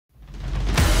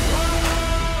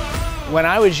When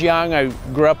I was young, I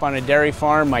grew up on a dairy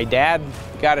farm. My dad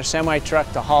got a semi-truck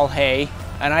to haul hay,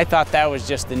 and I thought that was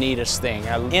just the neatest thing.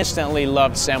 I instantly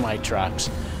loved semi-trucks.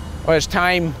 Well, as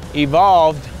time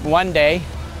evolved, one day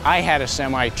I had a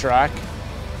semi-truck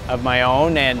of my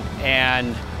own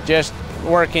and just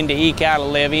working to eke out a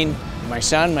living. My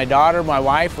son, my daughter, my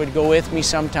wife would go with me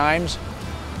sometimes.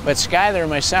 But Skyler,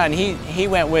 my son, he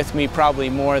went with me probably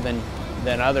more than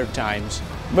other times.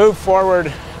 Moved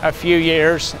forward a few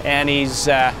years and he's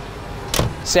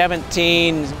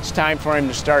 17. It's time for him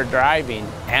to start driving.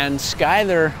 And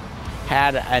Skyler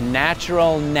had a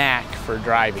natural knack for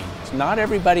driving. Not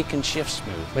everybody can shift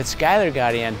smooth, but Skyler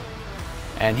got in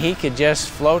and he could just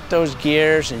float those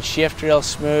gears and shift real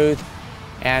smooth.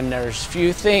 And there's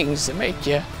few things that make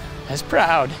you as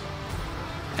proud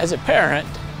as a parent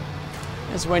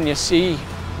as when you see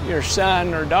your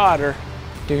son or daughter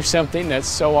do something that's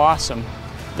so awesome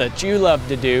that you love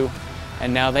to do,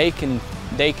 and now they can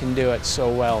do it so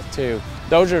well too.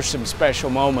 Those are some special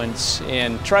moments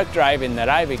in truck driving that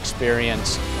I've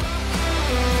experienced.